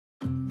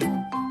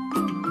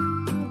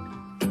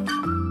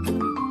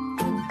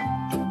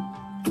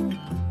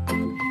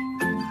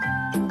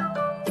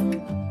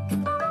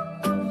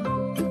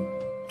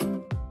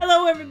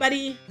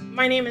everybody.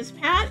 My name is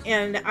Pat,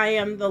 and I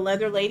am the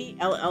Leather Lady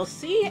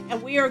LLC, and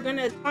we are going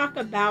to talk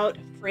about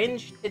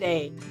fringe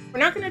today. We're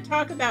not going to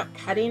talk about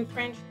cutting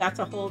fringe. That's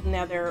a whole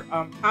nother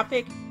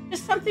topic.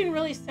 Just something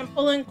really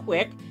simple and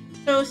quick.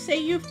 So say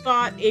you've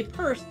got a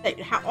purse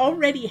that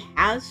already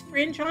has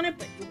fringe on it,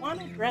 but you want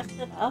to dress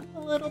it up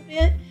a little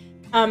bit.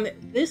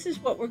 This is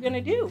what we're going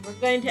to do. We're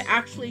going to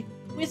actually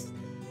twist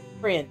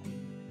fringe.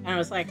 And I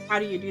was like, how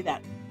do you do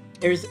that?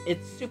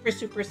 It's super,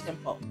 super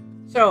simple.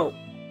 So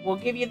we'll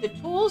give you the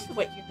tools,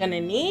 what you're going to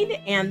need,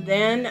 and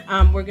then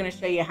we're going to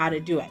show you how to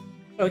do it.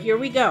 So here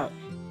we go.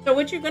 So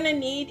what you're going to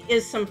need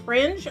is some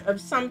fringe of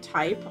some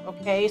type,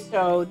 okay?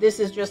 So this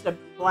is just a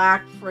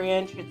black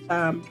fringe.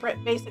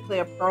 It's basically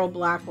a pearl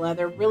black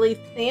leather, really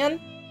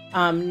thin,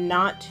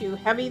 not too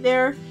heavy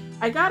there.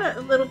 I got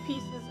a little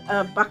pieces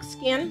of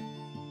buckskin.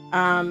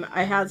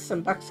 I had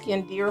some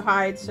buckskin deer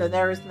hide, so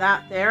there's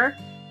that there.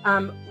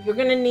 You're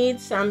going to need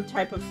some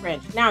type of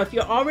fringe. Now, if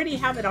you already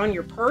have it on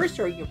your purse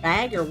or your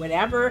bag or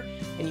whatever,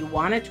 and you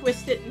want to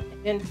twist it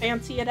and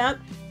fancy it up,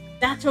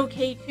 that's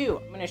okay too.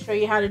 I'm going to show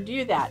you how to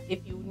do that.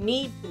 If you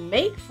need to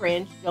make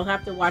fringe, you'll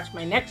have to watch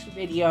my next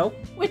video,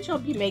 which I'll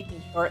be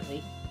making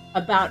shortly,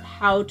 about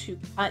how to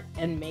cut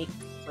and make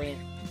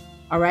fringe.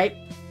 All right,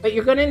 but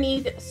you're going to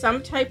need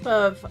some type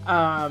of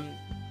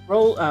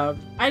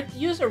I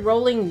use a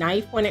rolling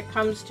knife when it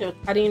comes to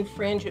cutting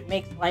fringe. It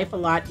makes life a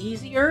lot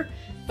easier.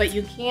 But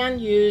you can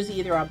use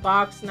either a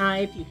box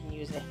knife, you can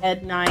use a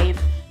head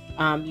knife,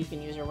 you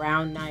can use a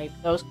round knife,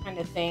 those kind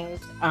of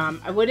things.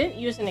 I wouldn't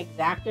use an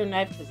X-Acto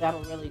knife because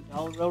that'll really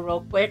dull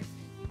real quick.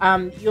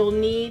 You'll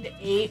need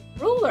a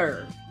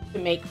ruler to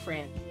make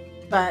fringe.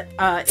 But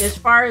as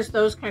far as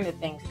those kind of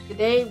things,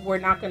 today we're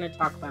not going to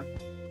talk about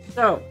that.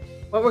 So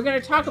what we're going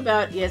to talk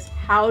about is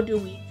how do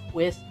we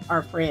twist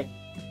our fringe.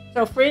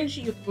 So fringe,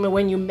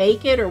 when you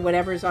make it or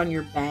whatever's on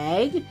your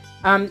bag,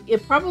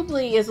 it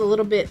probably is a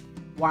little bit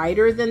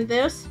wider than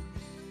this,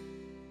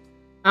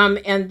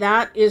 and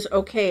that is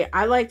okay.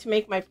 I like to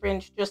make my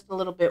fringe just a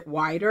little bit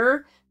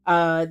wider.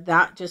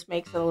 That just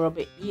makes it a little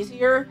bit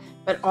easier.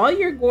 But all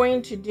you're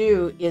going to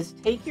do is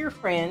take your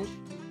fringe.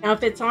 Now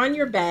if it's on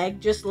your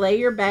bag, just lay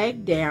your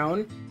bag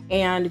down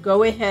and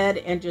go ahead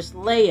and just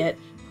lay it.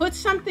 Put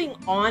something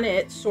on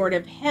it sort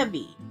of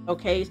heavy,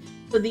 okay?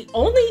 So the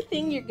only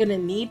thing you're going to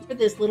need for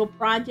this little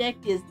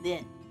project is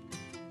this.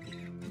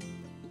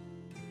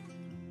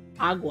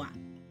 Agua.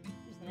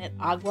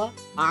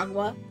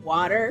 Agua,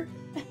 water.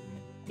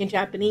 In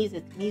Japanese,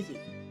 it's mizu.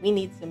 We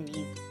need some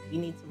mizu. We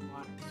need some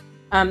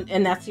water.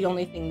 And that's the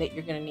only thing that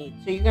you're going to need.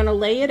 So you're going to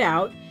lay it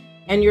out,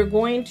 and you're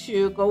going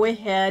to go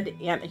ahead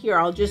and here,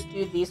 I'll just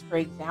do these for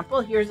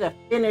example. Here's a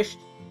finished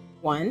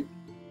one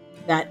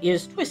that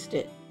is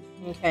twisted,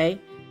 okay?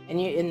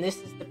 And this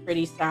is the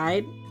pretty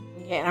side.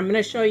 Okay, and I'm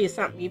going to show you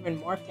something even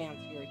more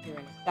fancier here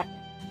in a second.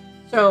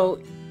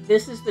 So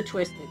this is the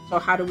twisted. So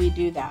how do we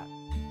do that?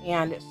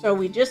 And so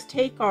we just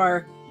take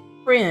our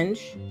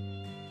fringe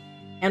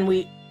and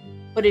we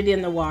put it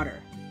in the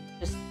water.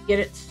 Just get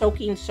it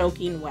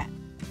soaking wet.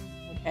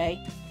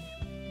 Okay,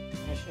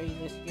 I'm going to show you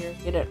this here.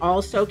 Get it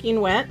all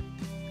soaking wet.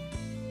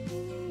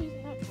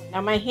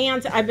 Now my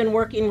hands, I've been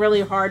working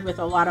really hard with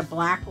a lot of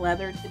black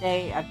leather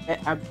today.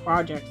 I've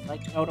projects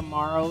like No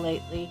Tomorrow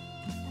lately,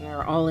 and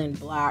they're all in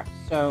black.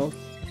 So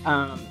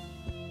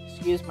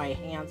excuse my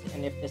hands,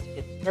 and if this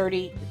gets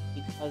dirty,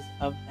 it's because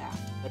of that.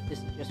 But this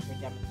is just for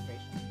demonstration.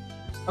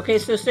 Okay,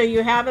 so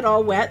you have it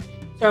all wet.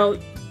 So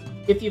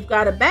if you've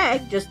got a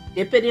bag, just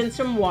dip it in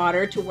some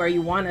water to where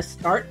you want to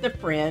start the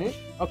fringe,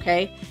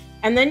 okay?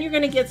 And then you're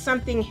going to get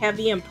something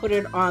heavy and put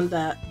it on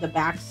the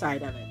back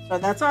side of it. So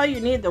that's all you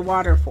need the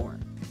water for,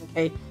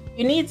 okay?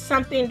 You need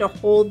something to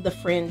hold the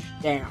fringe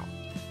down,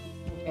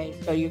 okay?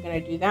 So you're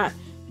going to do that.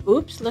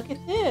 Oops, look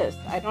at this.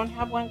 I don't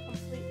have one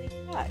completely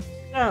cut.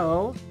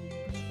 So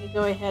let me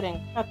go ahead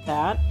and cut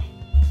that.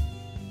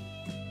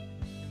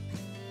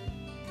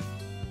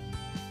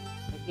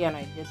 Again,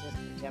 I did this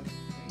for demonstration.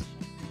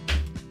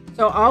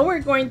 So all we're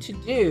going to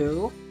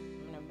do,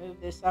 I'm going to move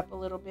this up a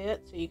little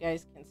bit so you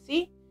guys can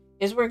see,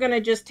 is we're going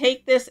to just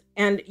take this,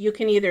 and you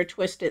can either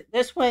twist it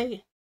this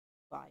way.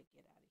 Fly,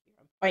 get out of here.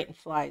 I'm fighting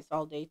flies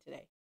all day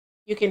today.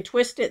 You can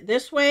twist it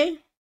this way.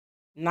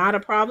 Not a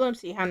problem.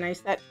 See how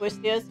nice that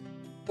twist is?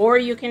 Or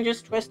you can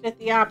just twist it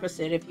the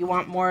opposite if you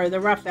want more of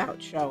the rough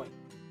out showing.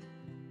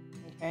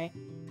 Okay?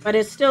 But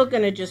it's still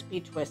going to just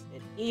be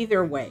twisted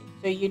either way.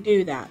 So you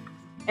do that.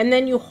 And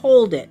then you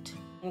hold it,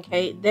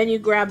 okay? Then you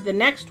grab the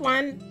next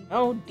one.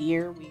 Oh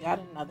dear, we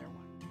got another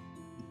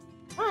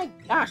one. My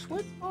gosh,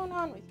 what's going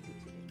on with you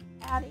today,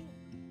 Patty?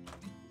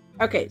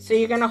 Okay, so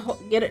you're going to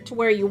get it to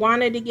where you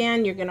want it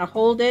again. You're going to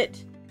hold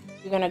it.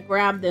 You're going to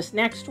grab this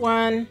next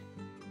one.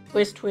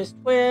 Twist,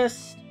 twist,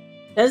 twist.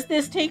 Does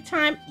this take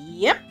time?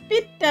 Yep,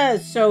 it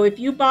does. So if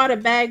you bought a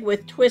bag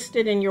with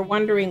twisted and you're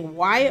wondering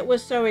why it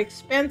was so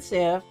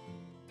expensive,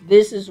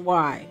 this is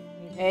why.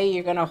 Okay,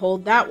 you're going to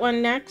hold that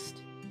one next.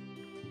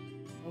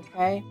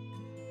 Okay,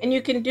 and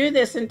you can do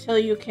this until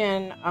you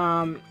can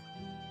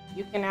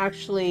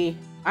actually,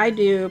 I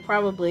do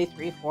probably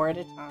 3-4 at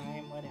a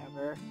time,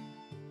 whatever.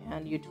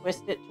 and you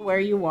twist it to where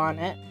you want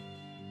it.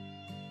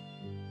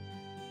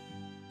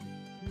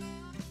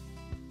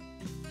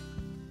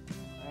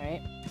 All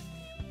right.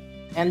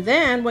 And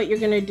then what you're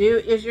going to do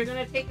is you're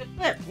going to take a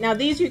clip. Now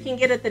these you can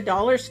get at the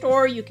dollar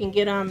store. You can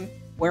get them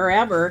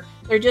wherever.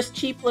 They're just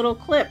cheap little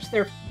clips.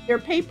 They're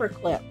paper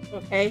clips,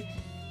 okay?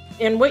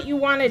 And what you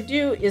want to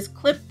do is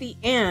clip the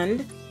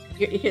end.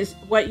 Because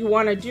what you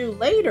want to do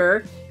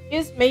later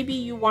is maybe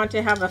you want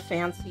to have a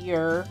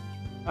fancier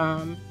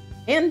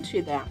end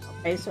to them.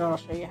 Okay, so I'll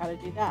show you how to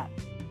do that.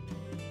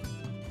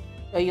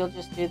 So you'll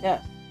just do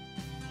this,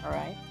 all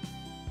right?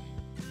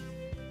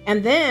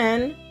 And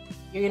then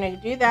you're going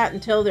to do that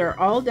until they're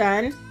all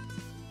done.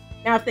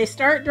 Now, if they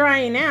start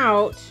drying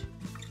out,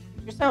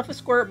 get yourself a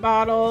squirt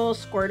bottle,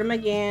 squirt them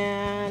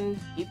again.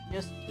 Keep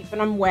just keeping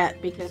them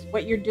wet, because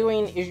what you're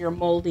doing is you're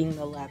molding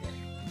the leather.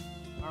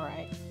 All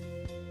right,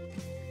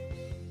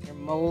 you're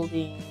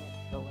molding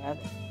the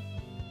leather.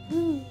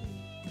 Ooh.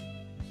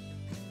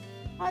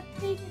 Hot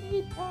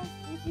diggity, hot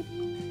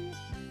diggity.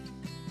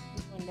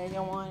 This one they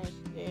don't want to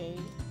stay.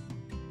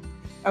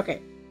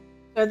 Okay,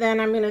 so then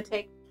I'm going to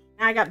take.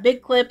 I got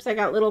big clips, I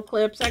got little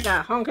clips, I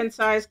got honkin'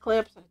 size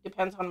clips. It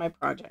depends on my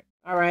project.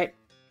 All right.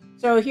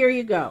 So here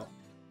you go.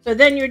 So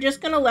then you're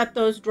just going to let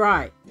those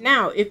dry.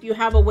 Now, if you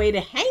have a way to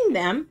hang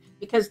them,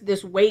 because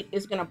this weight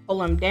is going to pull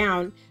them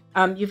down,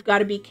 you've got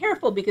to be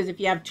careful, because if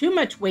you have too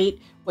much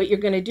weight, what you're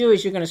going to do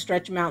is you're going to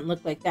stretch them out and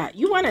look like that.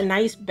 You want a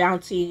nice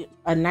bouncy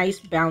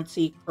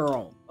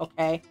curl.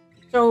 Okay.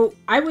 So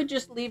I would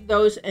just leave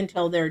those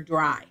until they're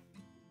dry.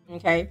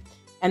 Okay.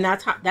 And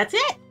that's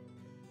it.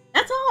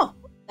 That's all.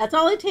 That's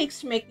all it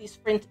takes to make this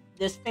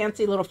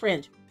fancy little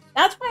fringe.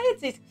 That's why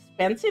it's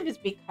expensive, is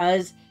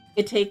because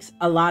it takes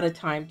a lot of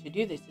time to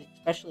do this,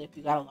 especially if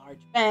you got a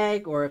large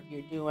bag, or if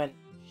you're doing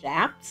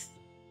chaps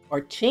or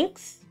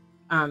chinks.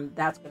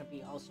 That's going to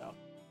be also.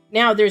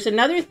 Now, there's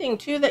another thing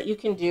too that you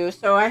can do.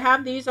 So I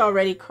have these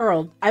already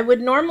curled. I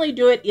would normally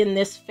do it in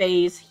this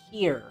phase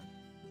here.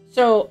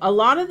 So a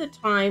lot of the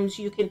times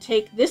you can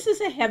take, this is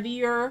a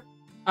heavier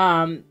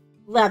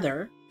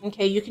leather.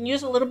 Okay, you can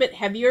use a little bit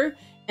heavier.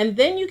 And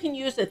then you can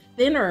use a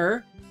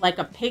thinner, like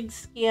a pig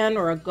skin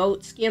or a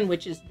goat skin,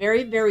 which is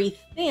very, very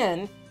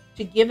thin,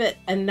 to give it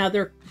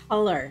another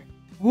color.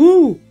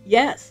 Woo!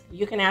 Yes,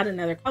 you can add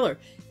another color.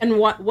 And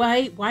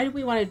why do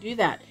we want to do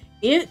that?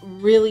 It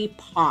really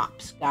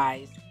pops,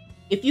 guys.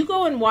 If you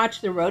go and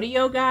watch the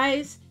rodeo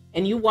guys,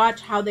 and you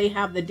watch how they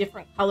have the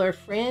different color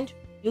fringe,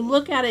 you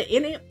look at it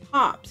and it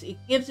pops. It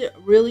gives it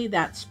really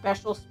that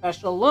special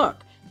look.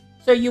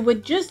 So you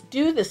would just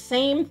do the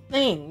same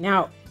thing.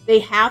 Now, they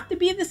have to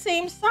be the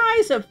same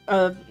size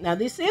now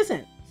this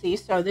isn't, see,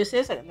 so this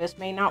isn't, this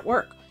may not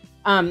work,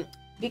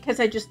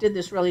 because I just did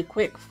this really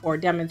quick for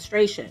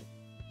demonstration.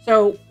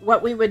 So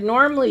what we would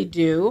normally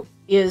do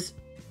is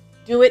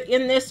do it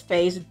in this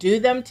phase, do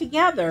them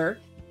together,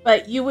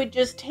 but you would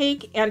just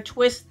take and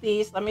twist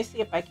these. Let me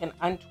see if I can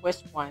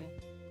untwist one,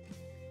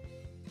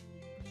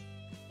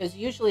 because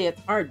usually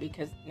it's hard,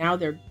 because now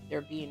they're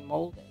being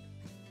molded.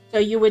 So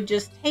you would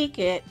just take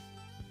it,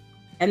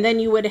 and then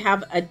you would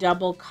have a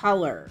double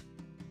color.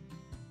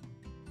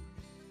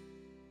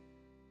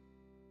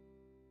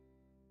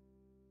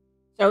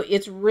 So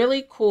it's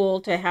really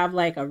cool to have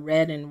like a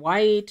red and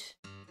white,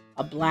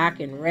 a black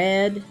and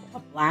red, a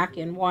black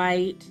and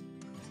white,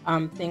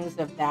 things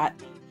of that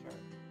nature.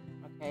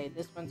 Okay,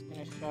 this one's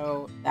going to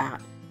show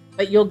that.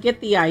 But you'll get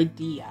the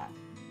idea.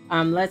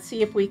 Let's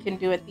see if we can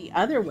do it the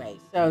other way.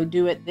 So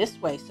do it this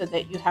way so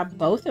that you have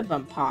both of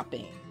them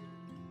popping.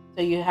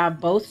 So you have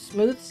both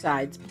smooth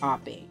sides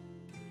popping.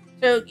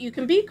 So you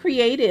can be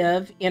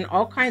creative in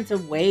all kinds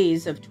of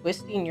ways of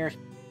twisting your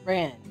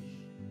fringe.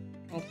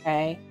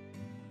 Okay.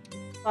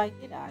 Like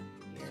it out of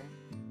here.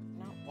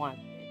 Not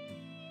wanted.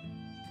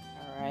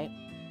 All right.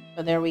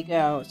 So there we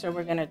go. So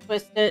we're going to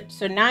twist it.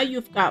 So now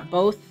you've got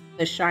both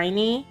the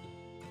shiny.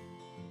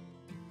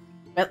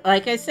 But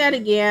like I said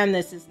again,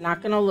 this is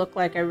not going to look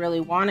like I really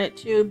want it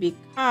to,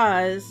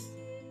 because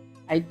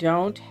I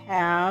don't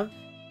have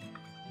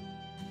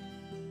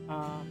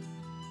them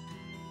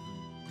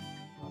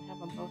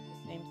both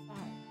the same size.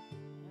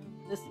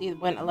 Just see,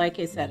 when, like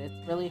I said, it's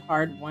really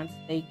hard once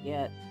they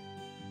get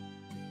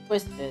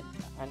twisted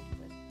to untwist.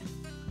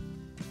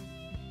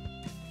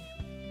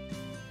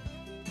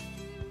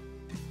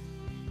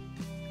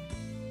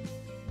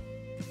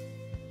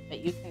 But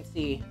you can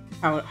see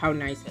how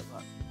nice it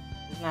looks.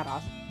 Isn't that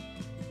awesome?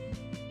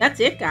 That's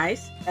it,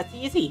 guys. That's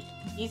easy.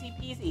 Easy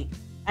peasy.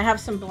 I have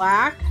some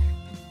black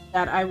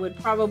that I would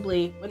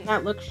probably, wouldn't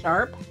that look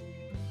sharp?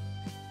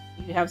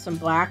 You have some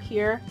black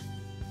here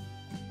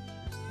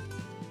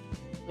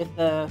with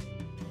the,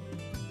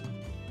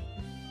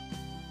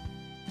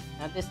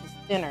 now this is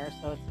thinner,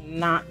 so it's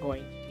not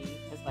going to be,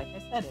 because like I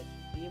said, it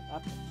should be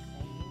about the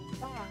same size.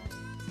 Yeah.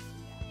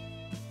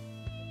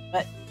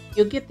 But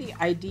you'll get the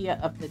idea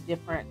of the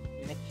different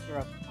mixture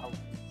of colors.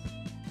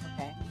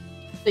 Okay?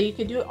 So you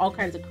can do all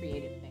kinds of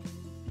creative things.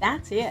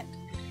 That's it.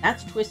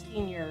 That's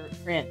twisting your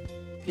fringe.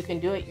 You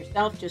can do it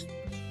yourself. Just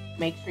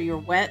make sure you're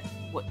wet.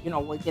 You know,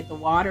 we'll get the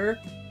water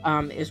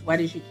as wet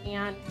as you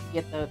can.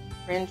 Get the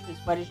fringe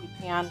as wet as you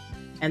can,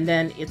 and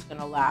then it's going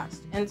to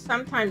last. And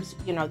sometimes,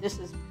 you know, this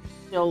is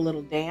still a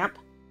little damp.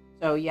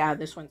 So yeah,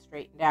 this one's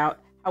straightened out.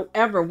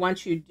 However,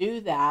 once you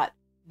do that,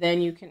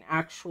 then you can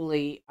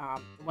actually,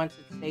 once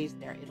it stays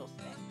there, it'll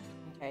stay.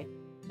 Okay.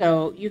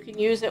 So you can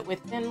use it with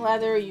thin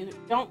leather. You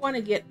don't want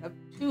to get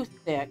too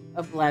thick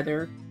of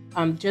leather,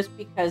 just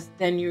because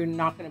then you're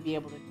not going to be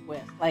able to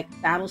twist. Like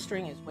saddle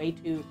string is way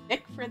too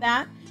thick for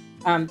that.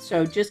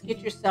 So just get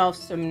yourself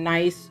some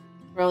nice,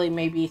 really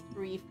maybe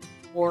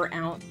 3-4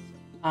 ounce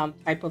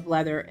type of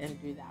leather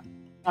and do that.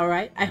 All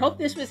right. I hope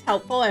this was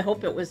helpful. I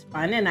hope it was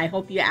fun, and I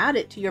hope you add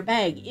it to your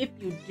bag. If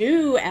you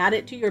do add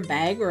it to your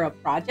bag or a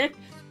project,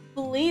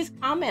 please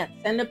comment,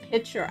 send a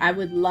picture. I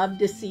would love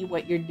to see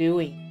what you're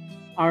doing.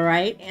 All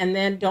right. And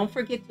then don't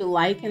forget to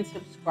like and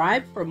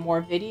subscribe for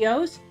more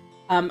videos.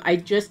 I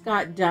just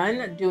got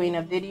done doing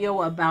a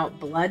video about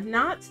blood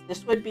knots.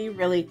 This would be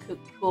really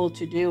cool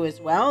to do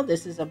as well.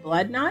 This is a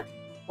blood knot.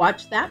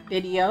 Watch that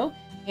video,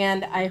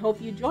 and I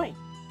hope you join.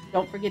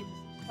 Don't forget to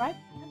subscribe.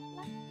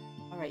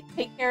 All right.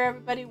 Take care,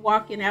 everybody.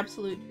 Walk in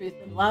absolute truth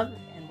and love,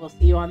 and we'll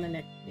see you on the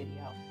next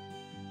video.